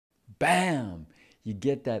bam, you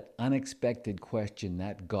get that unexpected question,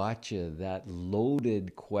 that gotcha, that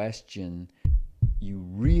loaded question you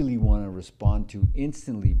really want to respond to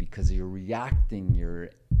instantly because you're reacting, your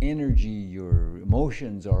energy, your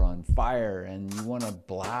emotions are on fire, and you want to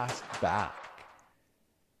blast back.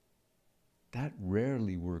 That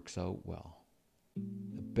rarely works out well.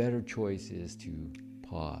 The better choice is to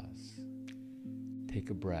pause, take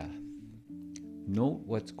a breath, note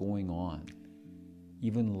what's going on,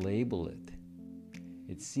 even label it.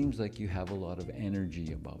 It seems like you have a lot of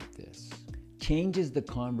energy about this. Changes the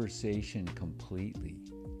conversation completely.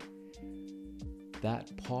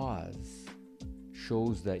 That pause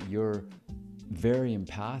shows that you're very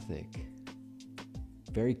empathic,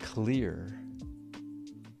 very clear,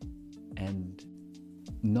 and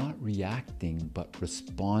not reacting, but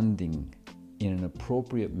responding in an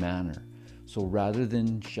appropriate manner. So rather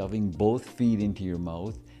than shoving both feet into your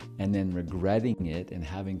mouth and then regretting it and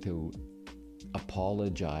having to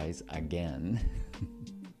apologize again,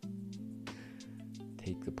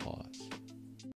 take the pause.